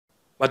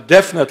But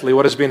definitely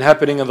what has been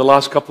happening in the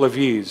last couple of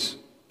years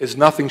is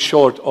nothing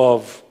short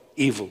of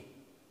evil.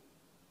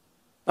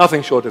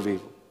 Nothing short of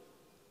evil.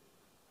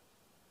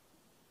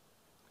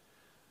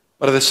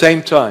 But at the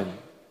same time,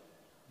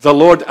 the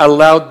Lord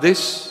allowed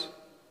this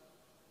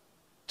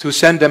to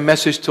send a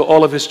message to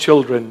all of His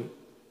children.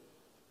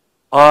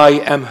 I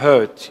am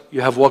hurt.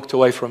 You have walked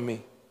away from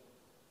me.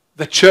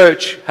 The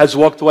church has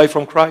walked away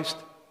from Christ.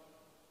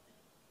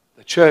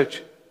 The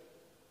church.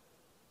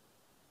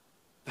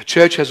 The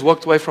church has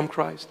walked away from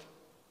Christ.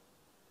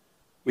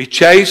 We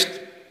chased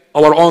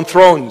our own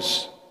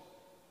thrones.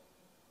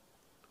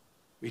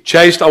 We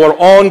chased our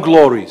own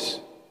glories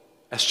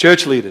as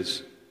church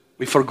leaders.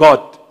 We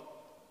forgot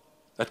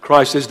that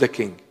Christ is the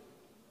King.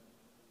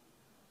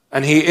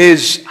 And He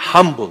is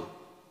humble.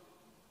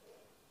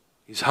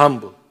 He's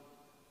humble.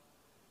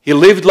 He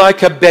lived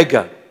like a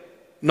beggar,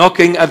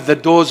 knocking at the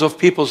doors of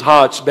people's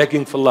hearts,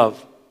 begging for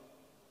love.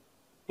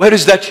 Where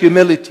is that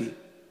humility?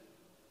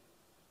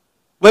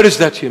 Where is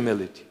that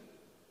humility?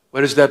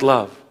 Where is that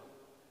love?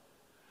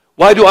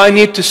 Why do I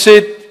need to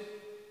sit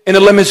in a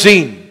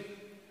limousine?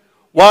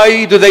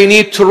 Why do they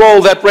need to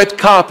roll that red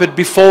carpet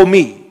before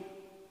me?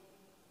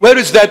 Where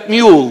is that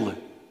mule?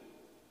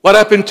 What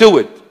happened to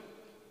it?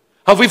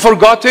 Have we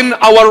forgotten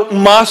our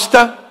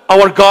Master,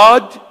 our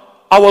God,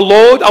 our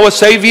Lord, our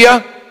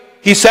Savior?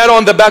 He sat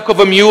on the back of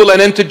a mule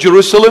and entered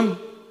Jerusalem.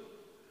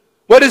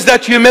 Where is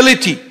that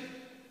humility?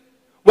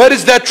 Where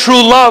is that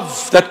true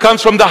love that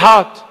comes from the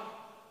heart?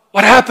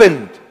 What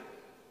happened?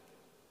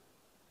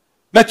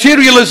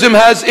 Materialism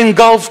has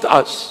engulfed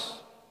us.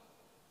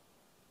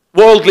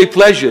 Worldly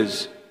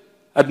pleasures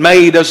had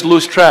made us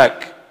lose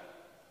track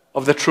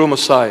of the true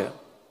Messiah.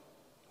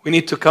 We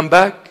need to come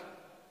back.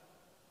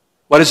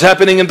 What is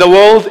happening in the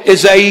world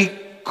is a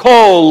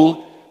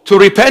call to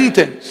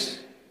repentance.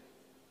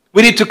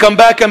 We need to come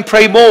back and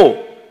pray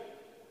more.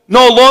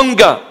 No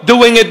longer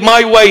doing it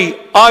my way.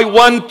 I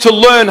want to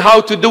learn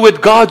how to do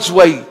it God's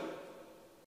way.